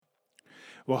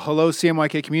Well, hello,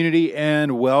 CMYK community,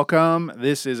 and welcome.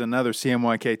 This is another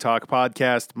CMYK Talk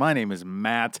podcast. My name is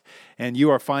Matt, and you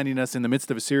are finding us in the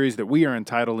midst of a series that we are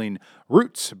entitling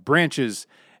Roots, Branches,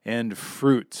 and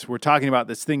Fruits. We're talking about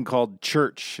this thing called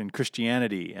church and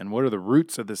Christianity, and what are the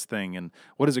roots of this thing, and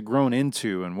what has it grown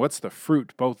into, and what's the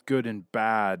fruit, both good and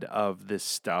bad, of this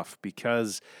stuff,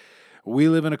 because we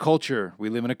live in a culture, we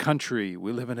live in a country,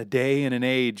 we live in a day and an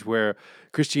age where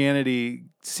Christianity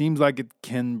seems like it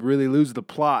can really lose the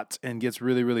plot and gets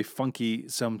really, really funky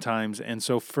sometimes. And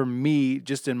so for me,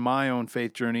 just in my own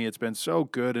faith journey, it's been so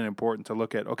good and important to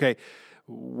look at, okay,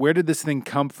 where did this thing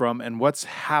come from and what's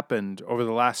happened over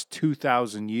the last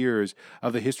 2,000 years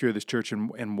of the history of this church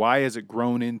and why has it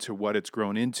grown into what it's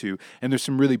grown into? And there's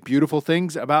some really beautiful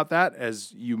things about that,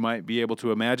 as you might be able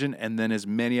to imagine, and then as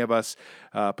many of us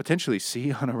potentially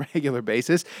see on a regular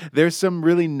basis, there's some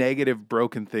really negative,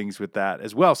 broken things with that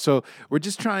as well. So we're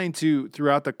just trying to,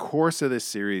 throughout the course of this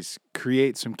series,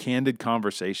 create some candid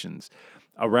conversations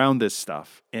around this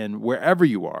stuff, and wherever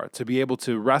you are, to be able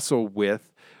to wrestle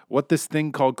with what this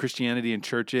thing called Christianity and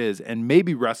church is, and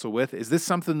maybe wrestle with, is this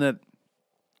something that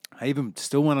I even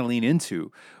still want to lean into,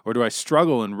 or do I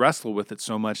struggle and wrestle with it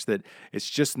so much that it's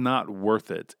just not worth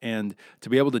it? And to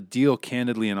be able to deal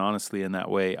candidly and honestly in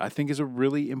that way, I think is a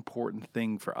really important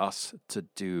thing for us to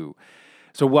do.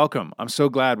 So welcome. I'm so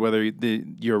glad whether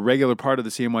you're a regular part of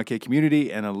the CMYK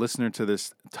community and a listener to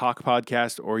this talk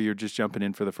podcast, or you're just jumping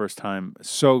in for the first time.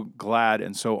 So glad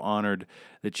and so honored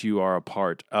that you are a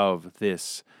part of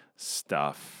this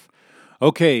stuff.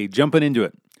 Okay, jumping into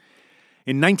it.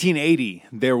 In 1980,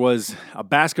 there was a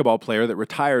basketball player that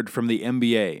retired from the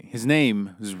NBA. His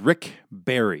name was Rick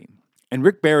Barry. And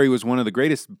Rick Barry was one of the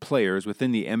greatest players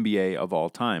within the NBA of all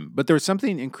time. But there was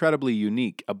something incredibly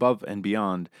unique above and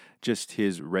beyond just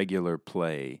his regular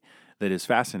play that is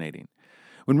fascinating.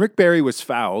 When Rick Barry was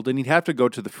fouled, and he'd have to go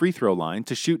to the free throw line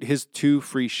to shoot his 2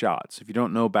 free shots. If you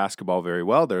don't know basketball very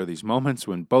well, there are these moments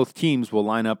when both teams will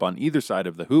line up on either side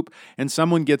of the hoop, and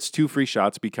someone gets 2 free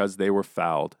shots because they were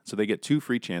fouled. So they get 2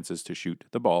 free chances to shoot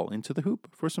the ball into the hoop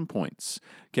for some points.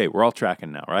 Okay, we're all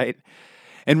tracking now, right?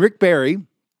 And Rick Barry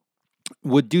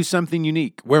would do something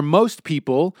unique where most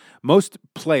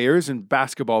players and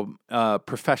basketball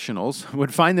professionals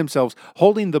would find themselves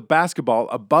holding the basketball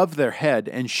above their head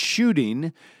and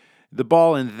shooting the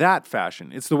ball in that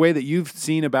fashion. It's the way that you've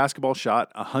seen a basketball shot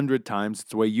 100 times. It's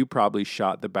the way you probably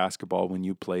shot the basketball when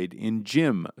you played in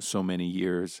gym so many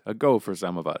years ago for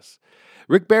some of us.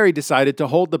 Rick Barry decided to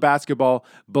hold the basketball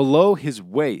below his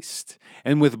waist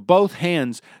and with both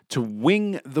hands to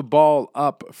wing the ball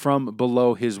up from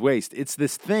below his waist. It's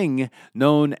this thing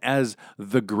known as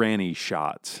the granny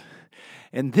shot.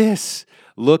 And this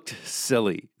looked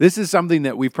silly. This is something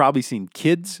that we've probably seen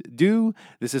kids do.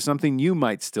 This is something you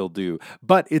might still do.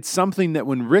 But it's something that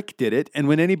when Rick did it and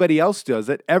when anybody else does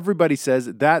it, everybody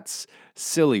says, that's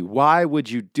silly. Why would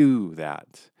you do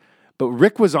that? But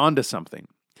Rick was onto something.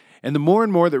 And the more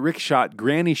and more that Rick shot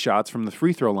granny shots from the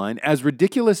free throw line, as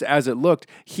ridiculous as it looked,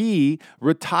 he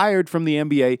retired from the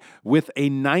NBA with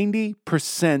a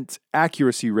 90%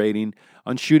 accuracy rating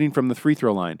on shooting from the free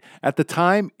throw line. At the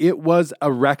time, it was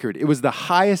a record. It was the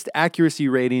highest accuracy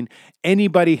rating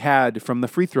anybody had from the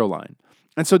free throw line.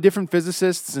 And so different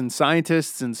physicists and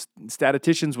scientists and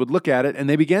statisticians would look at it, and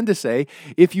they began to say,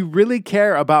 if you really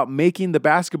care about making the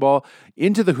basketball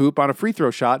into the hoop on a free throw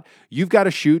shot, you've got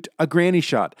to shoot a granny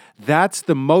shot. That's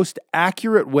the most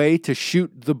accurate way to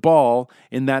shoot the ball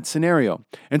in that scenario.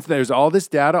 And so there's all this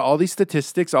data, all these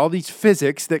statistics, all these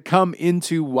physics that come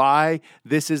into why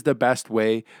this is the best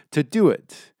way to do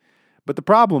it. But the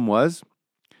problem was,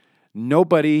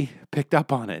 nobody picked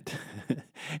up on it.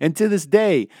 And to this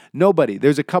day, nobody,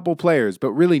 there's a couple players,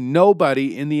 but really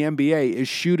nobody in the NBA is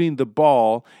shooting the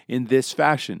ball in this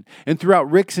fashion. And throughout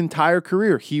Rick's entire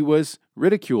career, he was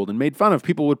ridiculed and made fun of.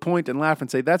 People would point and laugh and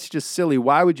say, that's just silly.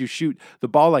 Why would you shoot the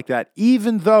ball like that?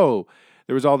 Even though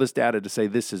there was all this data to say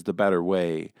this is the better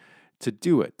way to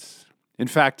do it. In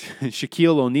fact,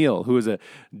 Shaquille O'Neal, who was a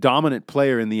dominant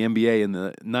player in the NBA in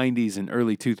the 90s and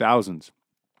early 2000s,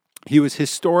 he was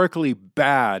historically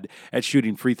bad at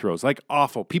shooting free throws, like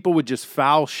awful. People would just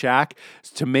foul Shaq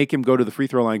to make him go to the free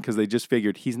throw line because they just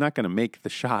figured he's not going to make the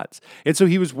shots. And so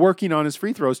he was working on his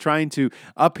free throws, trying to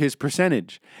up his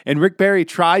percentage. And Rick Barry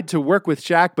tried to work with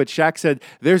Shaq, but Shaq said,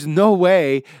 there's no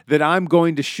way that I'm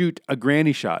going to shoot a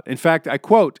granny shot. In fact, I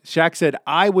quote, Shaq said,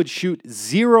 I would shoot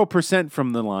 0%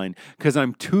 from the line because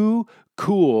I'm too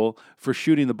cool for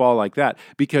shooting the ball like that,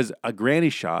 because a granny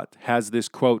shot has this,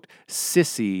 quote,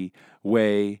 sissy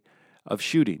way of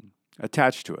shooting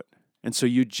attached to it. And so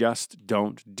you just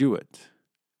don't do it.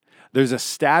 There's a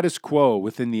status quo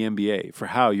within the NBA for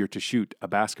how you're to shoot a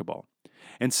basketball.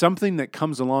 And something that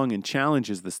comes along and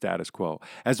challenges the status quo,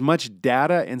 as much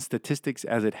data and statistics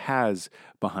as it has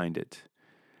behind it.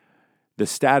 The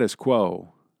status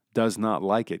quo does not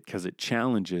like it because it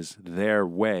challenges their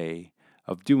way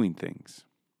of doing things.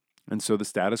 And so the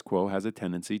status quo has a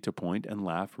tendency to point and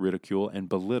laugh, ridicule, and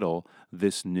belittle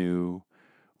this new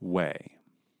way.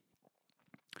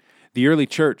 The early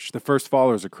church, the first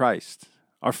followers of Christ,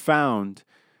 are found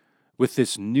with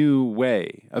this new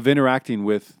way of interacting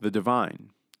with the divine,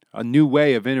 a new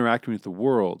way of interacting with the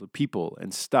world, people,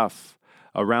 and stuff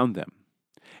around them.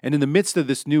 And in the midst of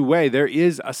this new way, there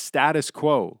is a status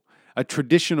quo, a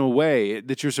traditional way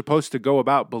that you're supposed to go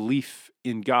about belief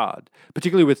in God,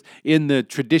 particularly within the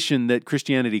tradition that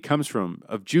Christianity comes from,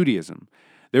 of Judaism.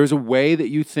 There is a way that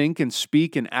you think and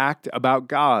speak and act about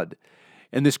God.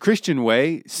 And this Christian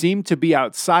way seemed to be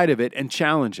outside of it and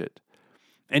challenge it.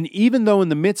 And even though in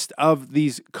the midst of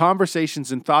these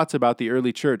conversations and thoughts about the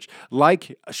early church,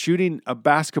 like shooting a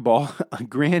basketball, a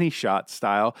granny shot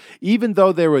style, even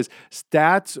though there was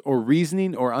stats or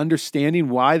reasoning or understanding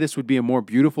why this would be a more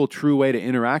beautiful, true way to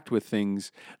interact with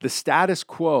things, the status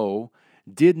quo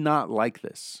did not like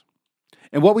this.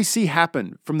 And what we see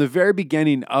happen from the very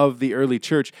beginning of the early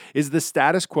church is the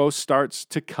status quo starts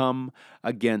to come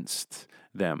against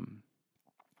them.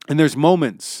 And there's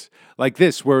moments like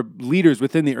this where leaders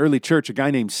within the early church, a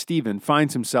guy named Stephen,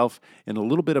 finds himself in a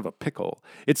little bit of a pickle.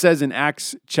 It says in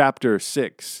Acts chapter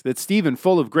 6 that Stephen,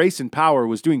 full of grace and power,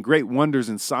 was doing great wonders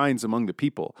and signs among the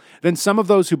people. Then some of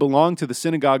those who belonged to the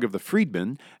synagogue of the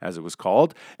freedmen, as it was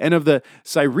called, and of the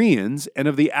Syrians, and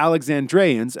of the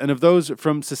Alexandrians, and of those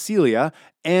from Cilicia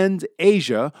and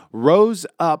Asia, rose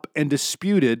up and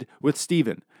disputed with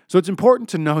Stephen. So it's important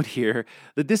to note here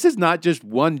that this is not just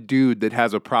one dude that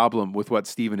has a problem with what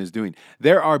Stephen is doing.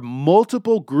 There are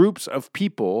multiple groups of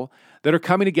people that are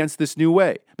coming against this new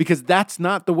way because that's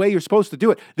not the way you're supposed to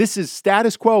do it. This is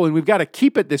status quo and we've got to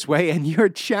keep it this way, and you're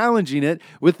challenging it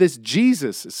with this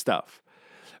Jesus stuff.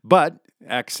 But,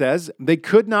 Acts says, they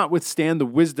could not withstand the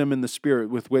wisdom and the spirit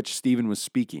with which Stephen was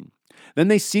speaking. Then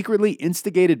they secretly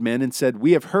instigated men and said,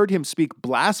 "We have heard him speak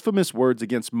blasphemous words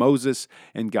against Moses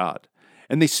and God."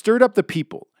 And they stirred up the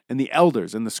people and the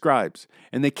elders and the scribes,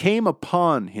 and they came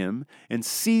upon him and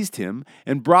seized him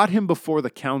and brought him before the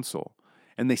council.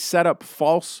 And they set up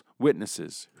false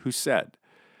witnesses who said,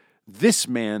 "This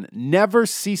man never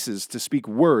ceases to speak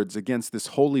words against this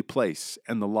holy place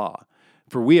and the law.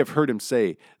 For we have heard him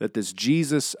say that this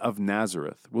Jesus of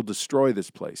Nazareth will destroy this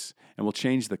place and will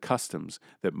change the customs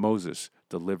that Moses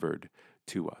delivered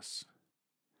to us."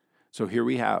 So here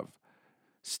we have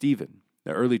Stephen,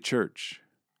 the early church,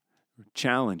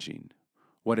 challenging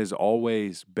what has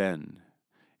always been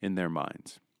in their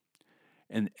minds.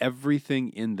 And everything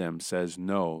in them says,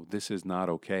 no, this is not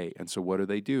okay. And so what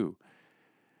do?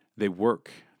 They work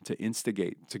to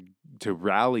instigate, to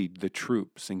rally the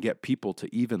troops and get people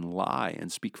to even lie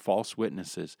and speak false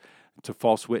witness,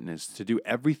 to do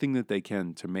everything that they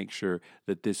can to make sure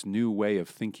that this new way of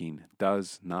thinking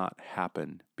does not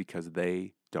happen because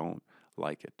they don't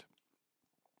like it.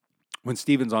 When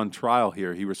Stephen's on trial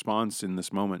here, he responds in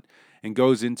this moment and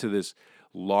goes into this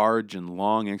large and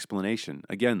long explanation.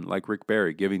 Again, like Rick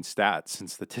Barry, giving stats and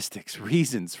statistics,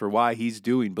 reasons for why he's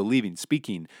doing, believing,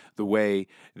 speaking the way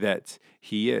that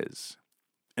he is.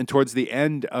 And towards the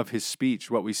end of his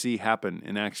speech, what we see happen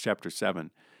in Acts chapter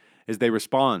 7 is they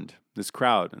respond, this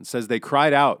crowd, and says they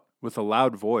cried out with a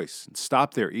loud voice and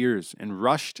stopped their ears and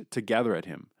rushed together at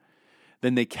him.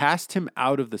 Then they cast him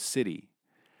out of the city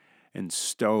and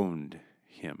stoned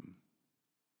him.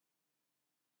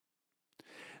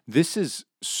 This is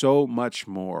so much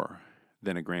more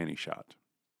than a granny shot.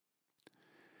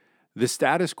 The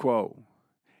status quo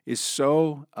is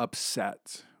so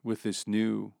upset with this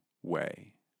new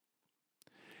way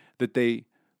that they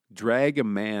drag a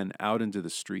man out into the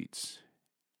streets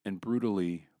and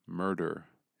brutally murder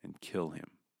and kill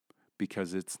him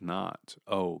because it's not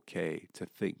okay to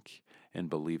think and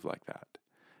believe like that.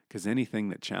 Because anything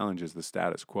that challenges the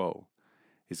status quo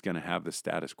is going to have the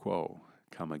status quo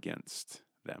come against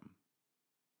them.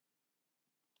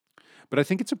 But I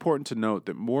think it's important to note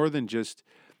that more than just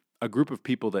a group of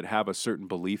people that have a certain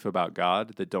belief about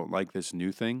God that don't like this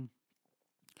new thing,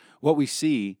 what we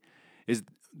see is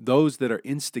those that are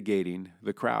instigating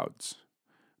the crowds,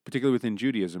 particularly within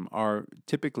Judaism, are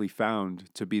typically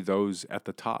found to be those at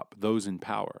the top, those in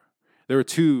power. There are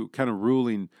two kind of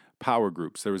ruling power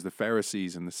groups. There was the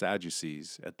Pharisees and the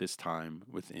Sadducees at this time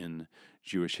within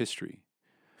Jewish history.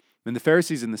 And the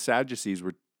Pharisees and the Sadducees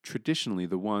were traditionally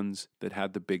the ones that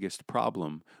had the biggest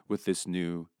problem with this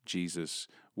new Jesus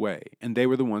way. And they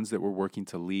were the ones that were working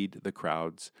to lead the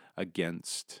crowds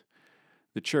against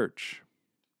the church.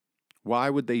 Why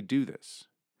would they do this?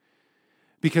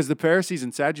 Because the Pharisees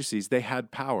and Sadducees, they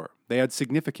had power. They had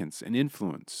significance and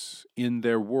influence in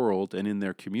their world and in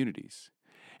their communities.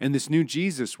 And this new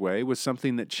Jesus way was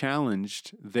something that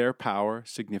challenged their power,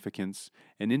 significance,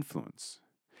 and influence.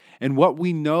 And what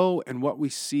we know and what we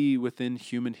see within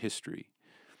human history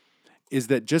is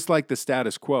that just like the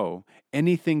status quo,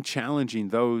 anything challenging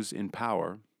those in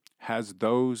power has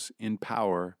those in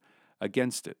power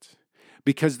against it.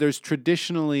 Because there's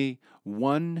traditionally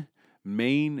one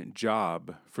main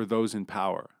job for those in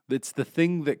power. It's the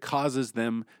thing that causes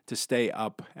them to stay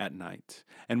up at night.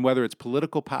 And whether it's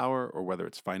political power or whether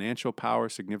it's financial power,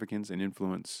 significance, and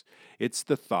influence, it's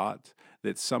the thought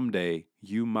that someday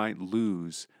you might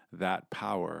lose that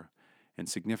power and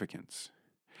significance.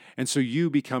 And so you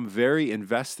become very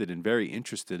invested and very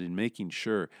interested in making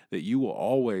sure that you will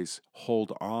always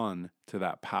hold on to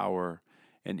that power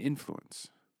and influence.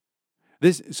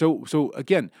 So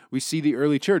again, we see the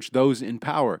early church, those in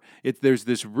power. There's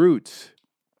this root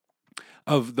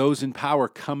of those in power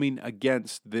coming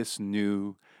against this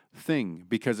new thing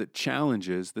because it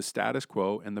challenges the status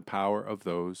quo and the power of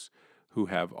those who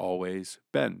have always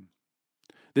been.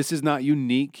 This is not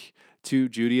unique to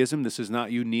Judaism. This is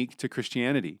not unique to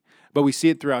Christianity, but we see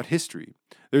it throughout history.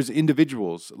 There's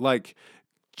individuals like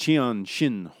Qian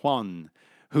Shi Huang,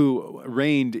 who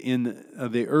reigned in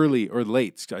the early, or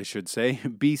late, I should say,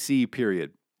 BC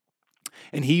period.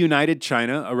 And he united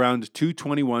China around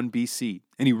 221 BC,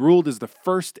 and he ruled as the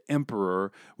first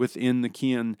emperor within the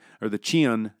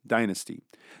Qian dynasty.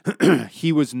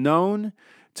 He was known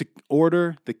to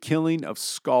order the killing of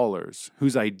scholars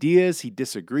whose ideas he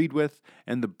disagreed with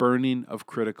and the burning of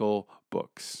critical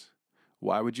books.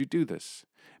 Why would you do this?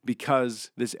 Because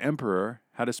this emperor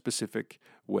had a specific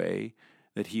way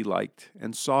that he liked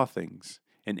and saw things,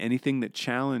 and anything that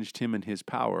challenged him in his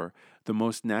power, the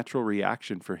most natural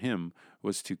reaction for him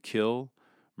was to kill,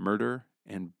 murder,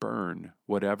 and burn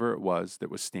whatever it was that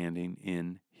was standing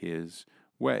in his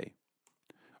way.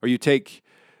 Or you take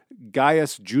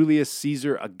Gaius Julius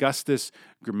Caesar Augustus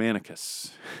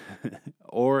Germanicus,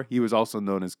 or he was also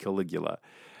known as Caligula.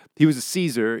 He was a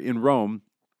Caesar in Rome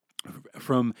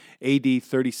from AD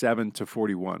 37 to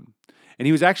 41. And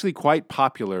he was actually quite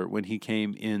popular when he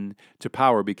came into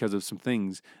power because of some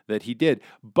things that he did.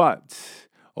 But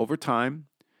over time,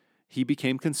 he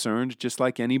became concerned, just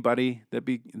like anybody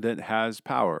that has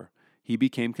power. He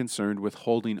became concerned with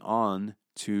holding on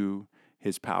to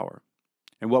his power.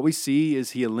 And what we see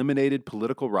is he eliminated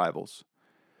political rivals.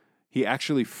 He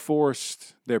actually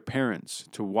forced their parents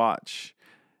to watch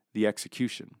the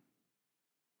execution.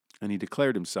 And he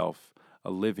declared himself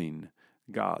a living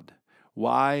God.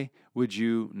 Why would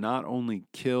you not only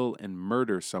kill and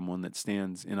murder someone that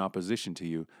stands in opposition to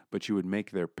you, but you would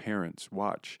make their parents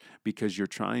watch? Because you're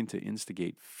trying to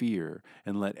instigate fear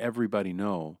and let everybody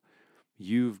know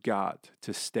you've got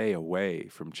to stay away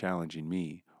from challenging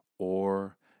me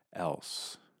or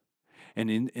else.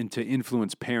 And to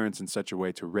influence parents in such a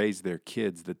way to raise their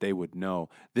kids that they would know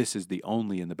this is the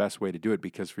only and the best way to do it,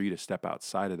 because for you to step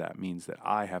outside of that means that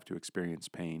I have to experience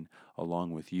pain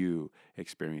along with you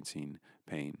experiencing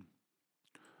pain.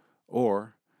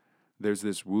 Or there's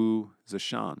this Wu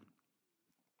Zishan,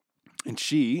 and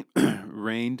she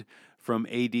reigned from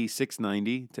AD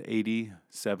 690 to AD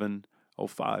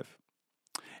 705.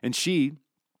 And she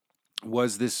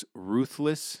was this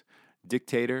ruthless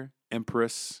dictator,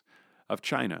 empress of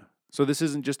China. So this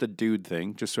isn't just a dude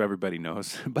thing, just so everybody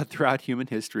knows, but throughout human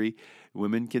history,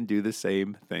 women can do the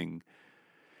same thing.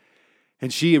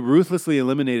 And she ruthlessly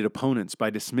eliminated opponents by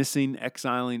dismissing,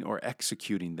 exiling, or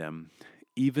executing them,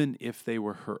 even if they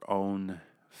were her own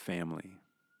family.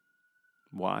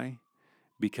 Why?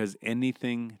 Because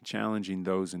anything challenging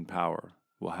those in power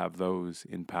will have those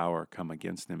in power come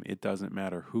against them. It doesn't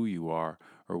matter who you are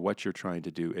or what you're trying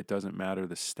to do. It doesn't matter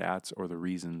the stats or the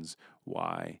reasons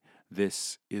why.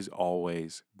 This is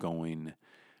always going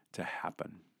to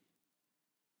happen.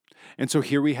 And so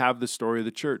here we have the story of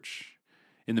the church.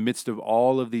 In the midst of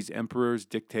all of these emperors,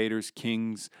 dictators,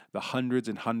 kings, the hundreds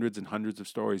and hundreds and hundreds of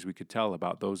stories we could tell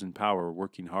about those in power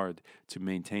working hard to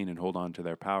maintain and hold on to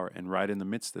their power. And right in the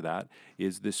midst of that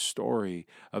is this story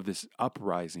of this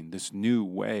uprising, this new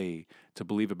way to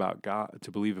believe about God,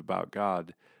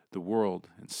 the world,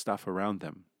 and stuff around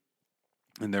them.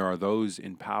 And there are those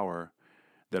in power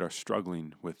that are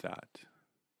struggling with that.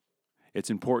 It's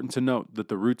important to note that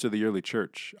the roots of the early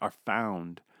church are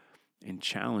found in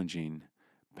challenging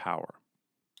power.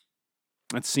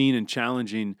 That's seen in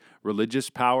challenging religious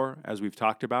power, as we've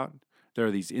talked about. There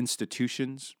are these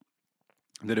institutions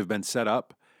that have been set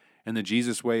up, and the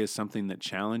Jesus way is something that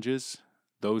challenges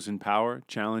those in power,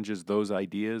 challenges those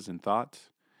ideas and thoughts.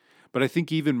 But I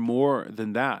think even more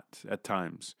than that at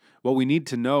times, what we need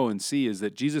to know and see is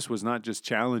that Jesus was not just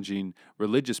challenging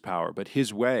religious power, but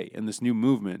his way and this new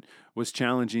movement was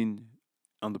challenging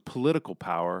on the political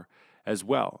power as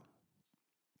well.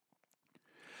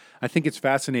 I think it's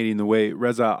fascinating the way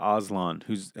Reza Aslan,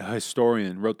 who's a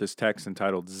historian, wrote this text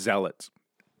entitled Zealots,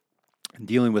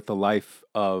 dealing with the life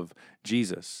of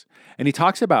Jesus. And he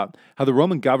talks about how the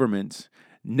Roman government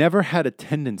never had a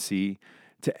tendency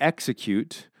to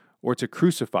execute or to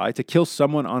crucify, to kill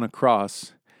someone on a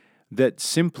cross that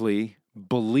simply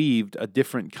believed a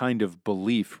different kind of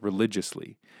belief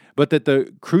religiously, but that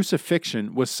the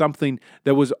crucifixion was something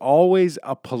that was always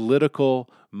a political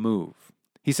move.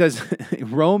 He says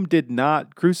Rome did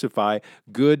not crucify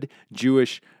good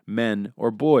Jewish men or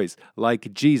boys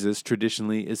like Jesus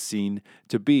traditionally is seen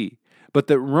to be, but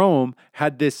that Rome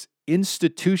had this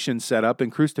institution set up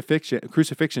in crucifixion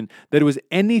that it was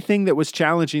anything that was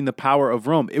challenging the power of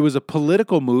Rome. It was a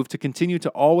political move to continue to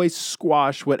always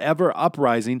squash whatever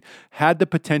uprising had the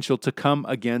potential to come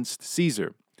against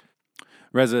Caesar.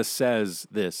 Reza says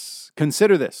this,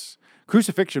 "Consider this.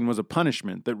 Crucifixion was a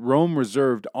punishment that Rome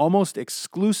reserved almost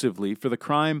exclusively for the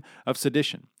crime of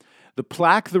sedition. The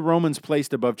plaque the Romans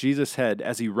placed above Jesus' head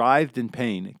as he writhed in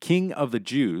pain, King of the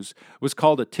Jews, was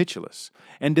called a titulus,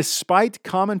 and despite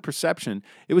common perception,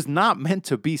 it was not meant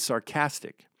to be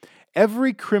sarcastic.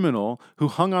 Every criminal who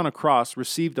hung on a cross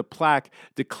received a plaque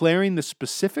declaring the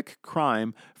specific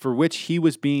crime for which he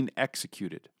was being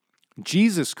executed.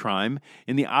 Jesus' crime,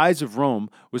 in the eyes of Rome,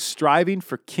 was striving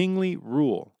for kingly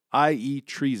rule, i.e.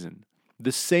 treason,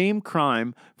 the same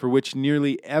crime for which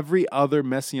nearly every other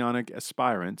messianic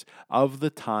aspirant of the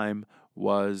time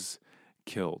was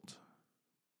killed."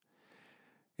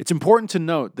 It's important to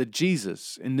note that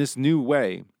Jesus, in this new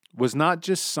way, was not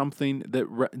just something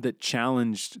that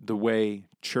challenged the way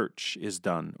church is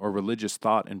done or religious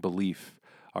thought and belief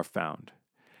are found,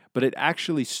 but it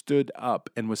actually stood up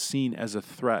and was seen as a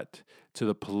threat to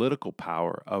the political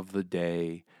power of the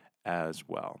day as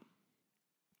well.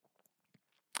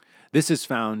 This is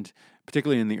found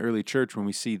particularly in the early church when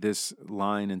we see this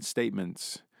line and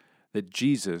statements that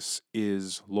Jesus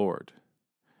is Lord.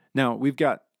 Now, we've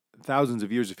got thousands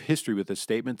of years of history with this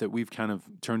statement that we've kind of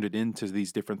turned it into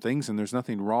these different things, and there's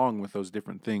nothing wrong with those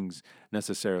different things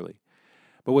necessarily.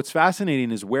 But what's fascinating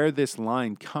is where this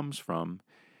line comes from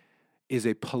is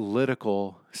a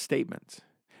political statement.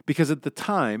 Because at the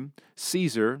time,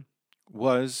 Caesar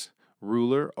was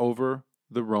ruler over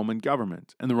the Roman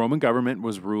government, and the Roman government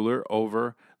was ruler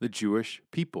over the Jewish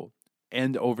people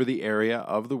and over the area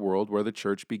of the world where the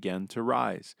church began to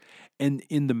rise. And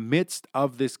in the midst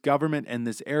of this government and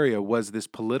this area was this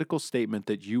political statement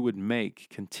that you would make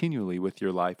continually with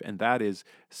your life, and that is,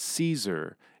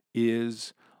 Caesar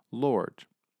is Lord.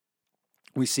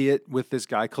 We see it with this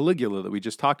guy Caligula that we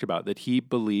just talked about, that he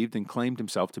believed and claimed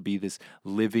himself to be this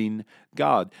living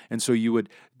God. And so you would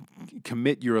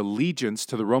commit your allegiance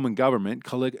to the Roman government,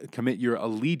 commit your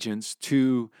allegiance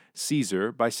to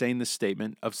Caesar by saying the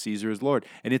statement of Caesar is Lord.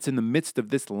 And it's in the midst of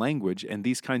this language and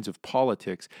these kinds of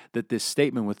politics that this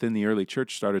statement within the early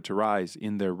church started to rise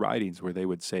in their writings, where they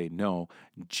would say, no,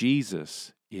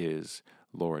 Jesus is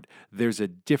Lord. There's a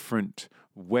different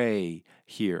way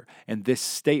here. And this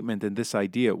statement and this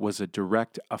idea was a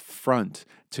direct affront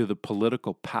to the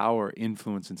political power,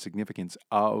 influence, and significance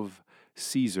of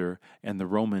Caesar and the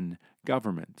Roman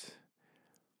government.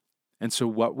 And so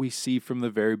what we see from the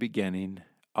very beginning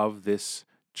of this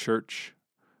church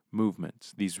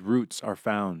movement, these roots are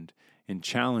found in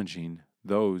challenging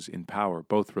those in power,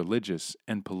 both religious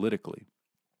and politically.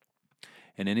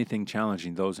 And anything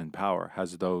challenging those in power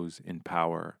has those in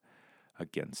power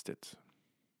against it.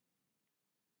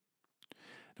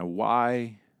 Now,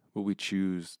 why will we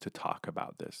choose to talk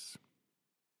about this?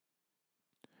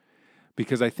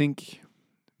 Because I think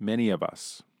many of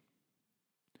us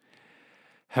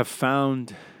have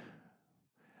found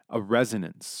a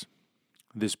resonance,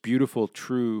 this beautiful,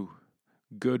 true,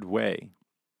 good way.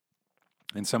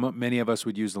 And many of us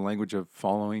would use the language of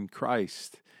following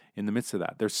Christ in the midst of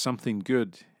that. There's something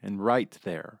good and right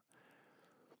there.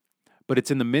 But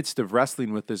it's in the midst of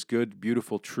wrestling with this good,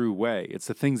 beautiful, true way. It's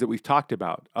the things that we've talked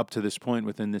about up to this point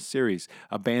within this series,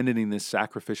 abandoning this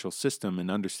sacrificial system and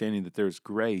understanding that there's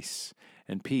grace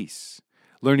and peace,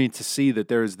 learning to see that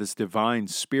there is this divine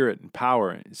spirit and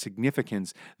power and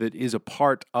significance that is a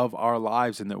part of our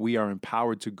lives and that we are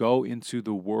empowered to go into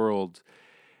the world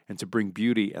and to bring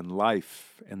beauty and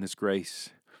life and this grace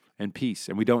and peace.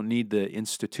 And we don't need the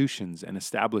institutions and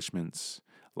establishments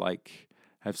like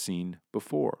have seen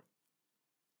before.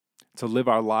 To live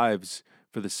our lives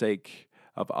for the sake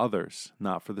of others,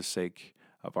 not for the sake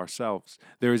of ourselves.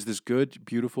 There is this good,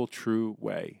 beautiful, true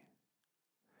way.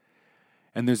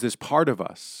 And there's this part of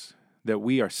us that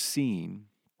we are seeing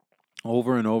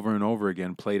over and over and over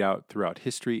again played out throughout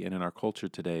history and in our culture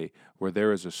today, where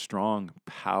there is a strong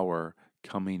power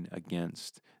coming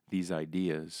against these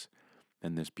ideas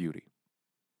and this beauty.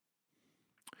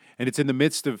 And it's in the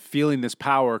midst of feeling this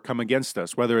power come against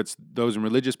us, whether it's those in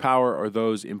religious power or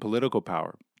those in political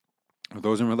power, or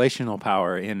those in relational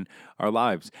power in our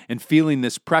lives, and feeling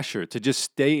this pressure to just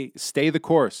stay the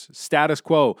course, status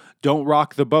quo, don't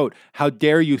rock the boat. How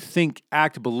dare you think,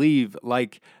 act, believe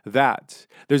like that?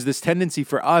 There's this tendency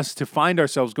for us to find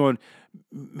ourselves going,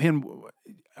 man,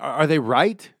 are they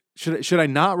right? Should I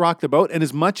not rock the boat? And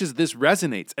as much as this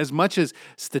resonates, as much as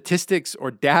statistics or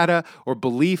data or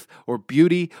belief or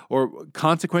beauty or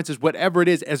consequences, whatever it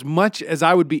is, as much as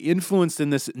I would be influenced in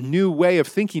this new way of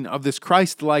thinking of this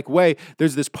Christ-like way,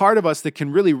 there's this part of us that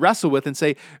can really wrestle with and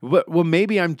say, well,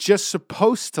 maybe I'm just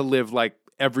supposed to live like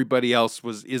everybody else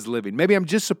is living. Maybe I'm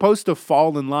just supposed to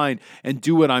fall in line and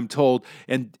do what I'm told.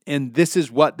 And this is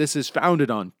what this is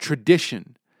founded on,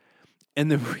 tradition. And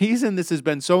the reason this has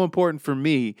been so important for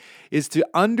me is to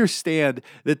understand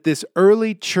that this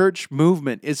early church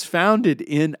movement is founded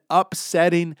in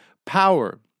upsetting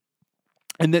power.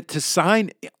 And that to sign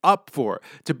up for,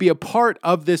 to be a part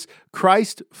of this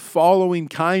Christ-following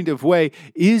kind of way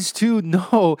is to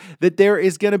know that there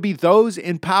is going to be those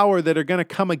in power that are going to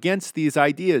come against these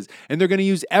ideas. And they're going to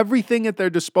use everything at their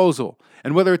disposal.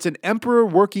 And whether it's an emperor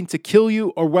working to kill you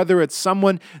or whether it's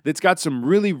someone that's got some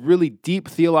really, really deep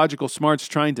theological smarts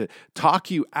trying to talk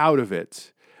you out of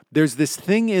it, there's this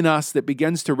thing in us that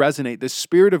begins to resonate, this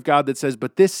Spirit of God that says,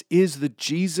 but this is the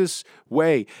Jesus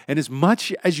way. And as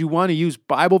much as you want to use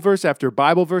Bible verse after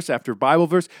Bible verse after Bible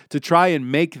verse to try and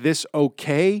make this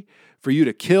okay for you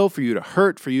to kill, for you to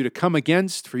hurt, for you to come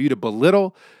against, for you to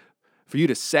belittle, for you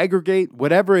to segregate,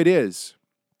 whatever it is,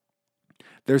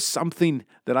 there's something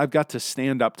that I've got to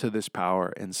stand up to this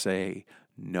power and say,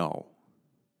 no.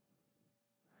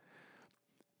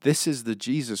 This is the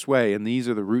Jesus way, and these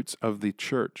are the roots of the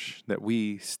church that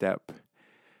we step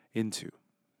into.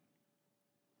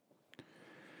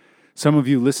 Some of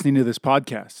you listening to this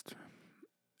podcast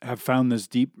have found this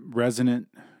deep, resonant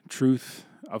truth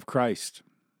of Christ.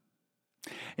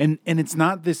 And it's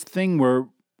not this thing where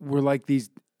we're like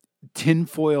these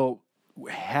tinfoil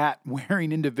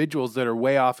hat-wearing individuals that are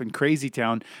way off in crazy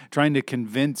town trying to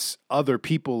convince other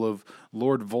people of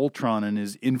Lord Voltron and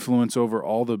his influence over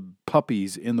all the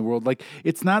puppies in the world. Like,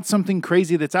 it's not something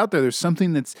crazy that's out there. There's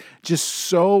something that's just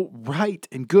so right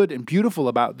and good and beautiful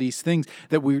about these things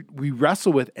that we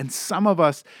wrestle with. And some of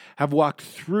us have walked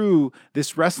through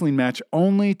this wrestling match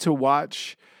only to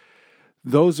watch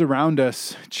those around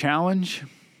us challenge,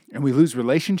 and we lose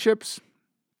relationships.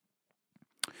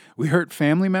 We hurt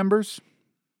family members.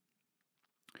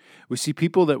 We see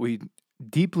people that we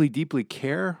deeply, deeply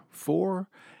care for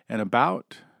and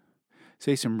about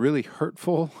say some really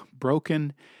hurtful,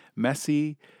 broken,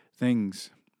 messy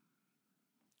things.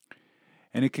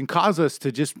 And it can cause us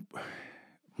to just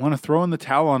want to throw in the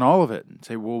towel on all of it and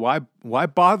say, well, why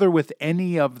bother with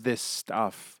any of this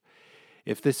stuff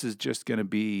if this is just going to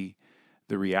be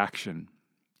the reaction?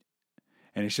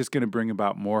 And it's just going to bring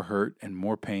about more hurt and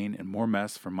more pain and more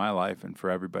mess for my life and for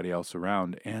everybody else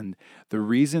around. And the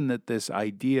reason that this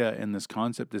idea and this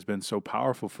concept has been so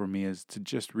powerful for me is to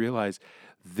just realize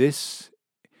this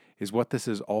is what this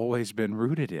has always been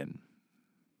rooted in.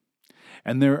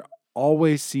 And there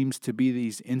always seems to be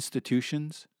these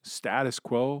institutions, status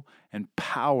quo, and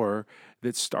power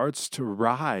that starts to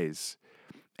rise.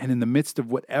 And in the midst of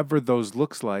whatever those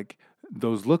look like,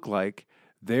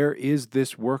 there is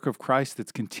this work of Christ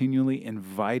that's continually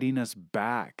inviting us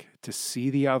back to see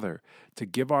the other, to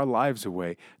give our lives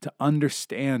away, to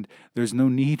understand there's no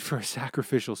need for a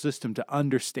sacrificial system, to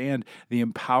understand the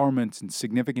empowerment and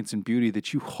significance and beauty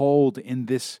that you hold in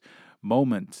this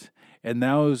moment. And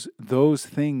those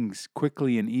things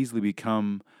quickly and easily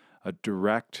become a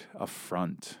direct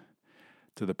affront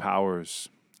to the powers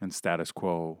and status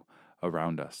quo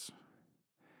around us.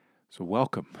 So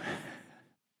welcome.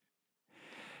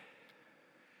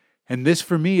 And this,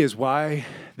 for me, is why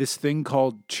this thing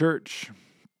called church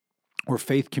or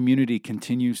faith community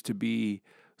continues to be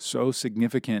so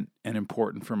significant and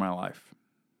important for my life.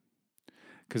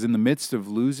 Because in the midst of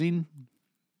losing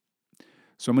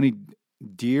so many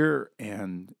dear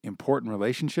and important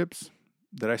relationships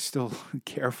that I still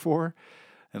care for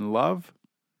and love,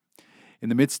 in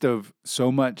the midst of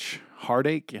so much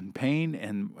heartache and pain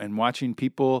and watching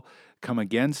people come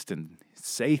against and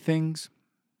say things,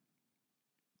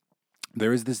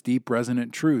 there is this deep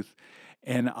resonant truth.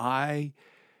 And I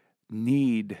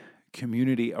need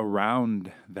community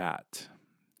around that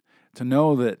to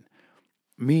know that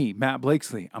me, Matt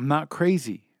Blakesley, I'm not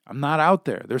crazy. I'm not out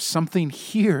there. There's something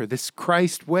here. This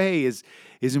Christ way is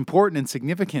important and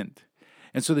significant.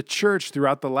 And so the church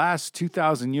throughout the last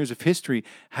 2,000 years of history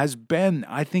has been,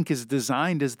 I think, is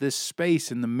designed as this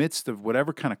space in the midst of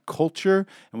whatever kind of culture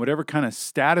and whatever kind of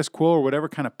status quo or whatever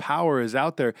kind of power is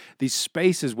out there, these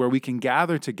spaces where we can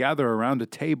gather together around a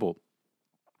table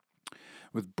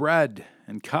with bread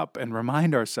and cup and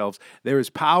remind ourselves there is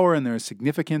power and there is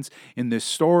significance in this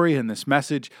story and this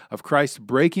message of Christ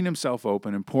breaking himself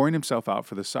open and pouring himself out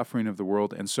for the suffering of the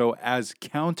world. And so as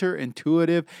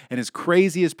counterintuitive and as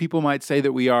crazy as people might say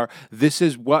that we are, this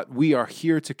is what we are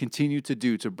here to continue to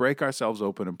do, to break ourselves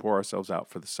open and pour ourselves out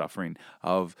for the suffering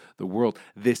of the world.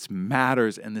 This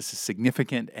matters and this is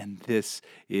significant and this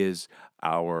is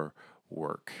our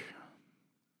work.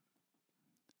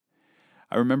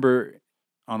 I remember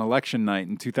on election night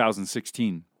in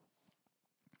 2016,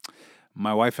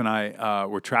 my wife and I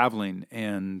were traveling,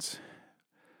 and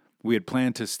we had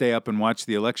planned to stay up and watch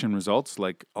the election results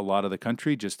like a lot of the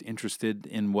country, just interested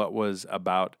in what was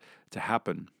about to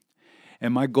happen.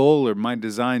 And my goal or my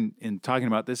design in talking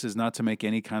about this is not to make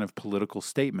any kind of political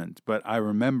statement, but I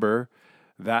remember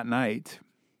that night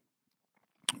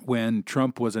when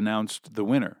Trump was announced the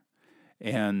winner.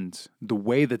 And the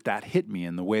way that hit me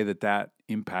and the way that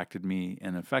impacted me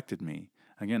and affected me.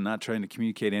 Again, not trying to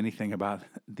communicate anything about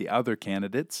the other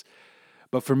candidates,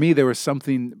 but for me, there was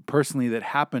something personally that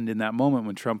happened in that moment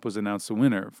when Trump was announced the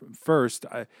winner. First,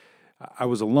 I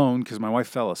was alone because my wife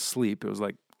fell asleep. It was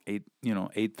like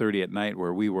 8:30 at night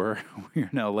where we were. We were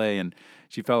in LA, and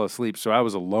she fell asleep. So I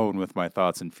was alone with my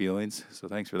thoughts and feelings. So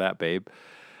thanks for that, babe.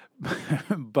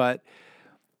 But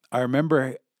I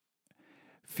remember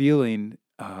feeling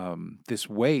this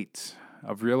weight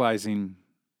of realizing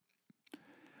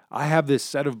I have this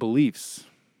set of beliefs,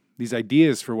 these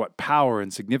ideas for what power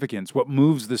and significance, what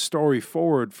moves the story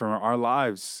forward for our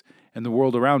lives and the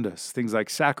world around us, things like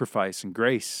sacrifice and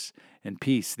grace and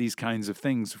peace, these kinds of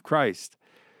things of Christ.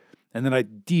 And then I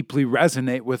deeply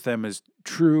resonate with them as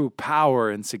true power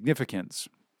and significance.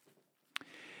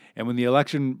 And when the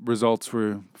election results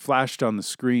were flashed on the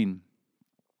screen,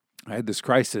 I had this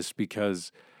crisis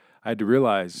because I had to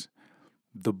realize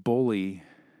the bully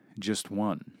just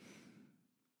won.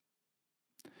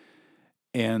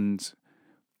 And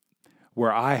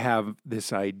where I have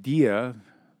this idea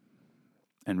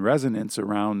and resonance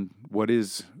around what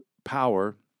is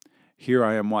power, here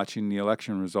I am watching the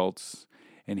election results,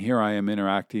 and here I am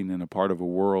interacting in a part of a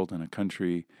world and a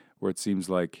country where it seems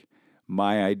like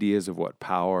my ideas of what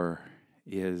power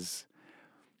is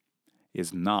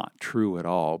not true at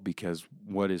all, because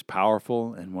what is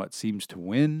powerful and what seems to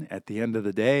win at the end of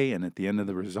the day and at the end of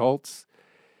the results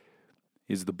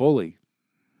is the bully.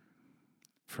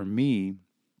 For me,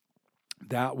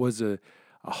 that was a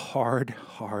hard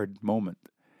moment.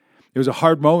 It was a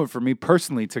hard moment for me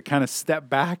personally to kind of step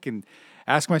back and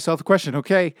ask myself the question,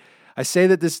 okay, I say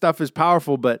that this stuff is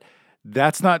powerful, but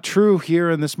that's not true here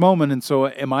in this moment. And so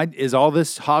is all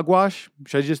this hogwash?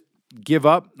 Should I just give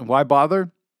up? Why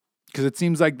bother? Because it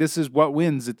seems like this is what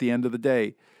wins at the end of the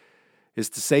day, is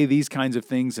to say these kinds of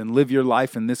things and live your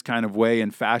life in this kind of way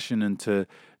and fashion, and to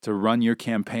run your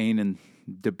campaign and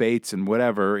debates and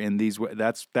whatever in these ways.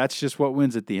 That's just what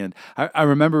wins at the end. I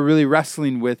remember really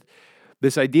wrestling with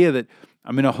this idea that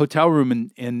I'm in a hotel room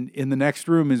and in the next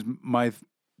room is my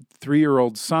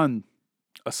 3-year-old son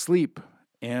asleep,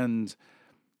 and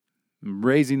I'm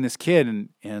raising this kid,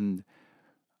 and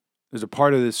there's a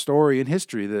part of this story in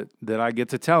history that I get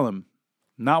to tell him.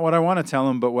 Not what I want to tell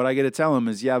him, but what I get to tell him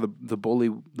is, yeah, the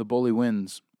bully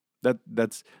wins.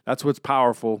 That's what's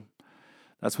powerful.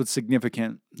 That's what's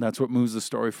significant. That's what moves the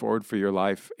story forward for your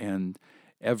life. And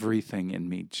everything in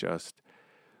me just,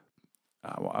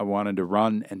 I wanted to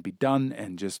run and be done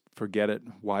and just forget it.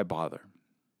 Why bother?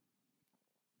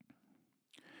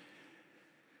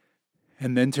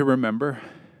 And then to remember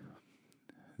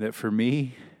that for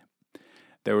me,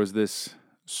 there was this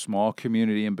small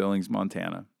community in Billings,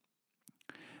 Montana,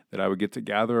 that I would get to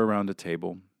gather around a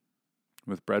table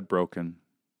with bread broken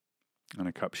and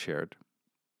a cup shared.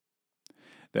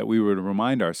 That we would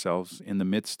remind ourselves in the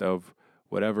midst of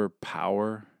whatever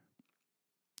power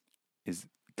is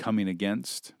coming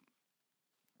against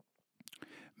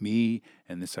me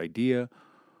and this idea,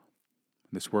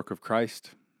 this work of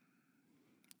Christ,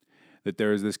 that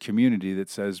there is this community that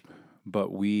says,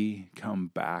 but we come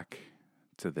back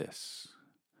to this,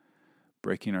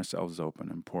 breaking ourselves open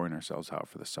and pouring ourselves out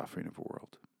for the suffering of the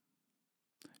world.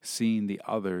 seeing the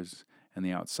others and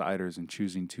the outsiders and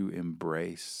choosing to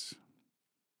embrace.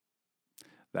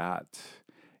 That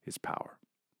is power.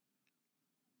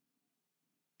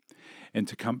 And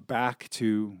to come back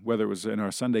to, whether it was in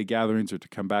our Sunday gatherings or to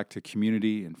come back to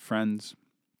community and friends,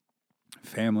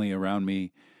 family around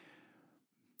me,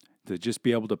 to just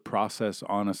be able to process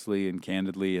honestly and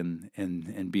candidly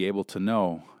and be able to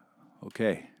know,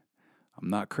 okay, I'm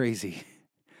not crazy.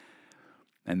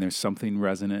 And there's something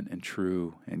resonant and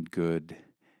true and good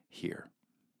here.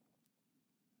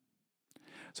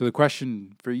 So the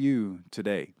question for you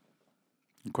today,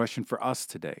 the question for us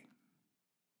today,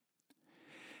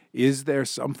 is there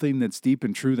something that's deep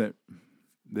and true that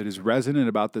is resonant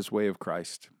about this way of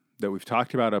Christ that we've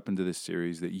talked about up into this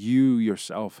series that you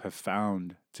yourself have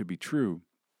found to be true?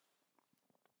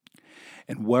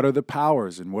 And what are the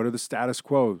powers and what are the status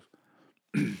quo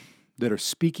that are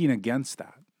speaking against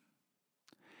that?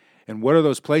 And what are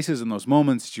those places and those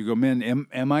moments that you go, man,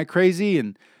 am I crazy?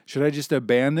 And should I just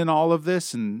abandon all of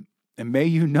this? And may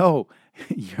you know,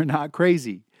 you're not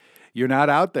crazy. You're not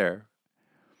out there.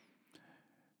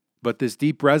 But this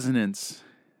deep resonance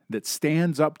that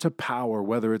stands up to power,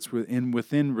 whether it's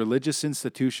within religious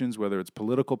institutions, whether it's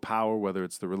political power, whether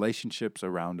it's the relationships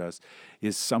around us,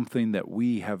 is something that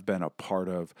we have been a part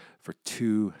of for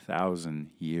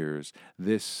 2,000 years.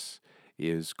 This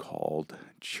is called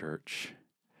church.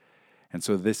 And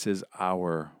so this is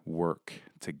our work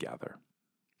together.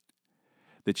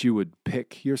 That you would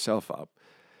pick yourself up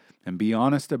and be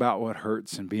honest about what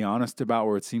hurts and be honest about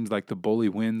where it seems like the bully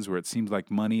wins, where it seems like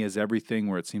money is everything,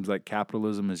 where it seems like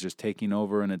capitalism is just taking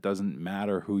over and it doesn't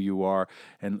matter who you are.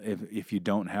 And if you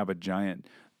don't have a giant,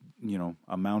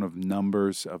 amount of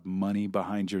numbers of money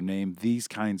behind your name, these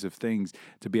kinds of things,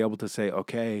 to be able to say,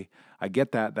 okay, I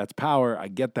get that. That's power. I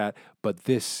get that. But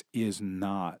this is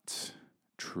not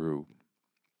true.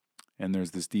 And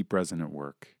there's this deep resonant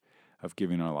work of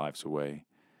giving our lives away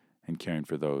and caring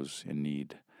for those in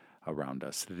need around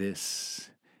us. This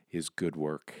is good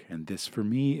work. And this, for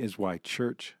me, is why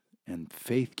church and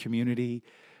faith community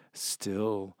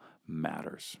still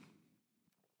matters.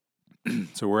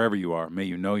 So wherever you are, may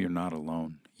you know you're not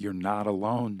alone. You're not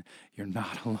alone. You're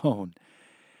not alone.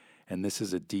 And this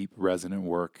is a deep, resonant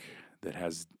work that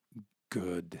has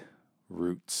good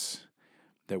roots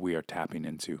that we are tapping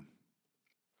into.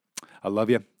 I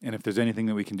love you. And if there's anything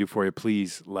that we can do for you,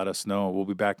 please let us know. We'll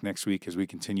be back next week as we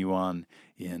continue on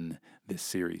in this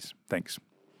series. Thanks.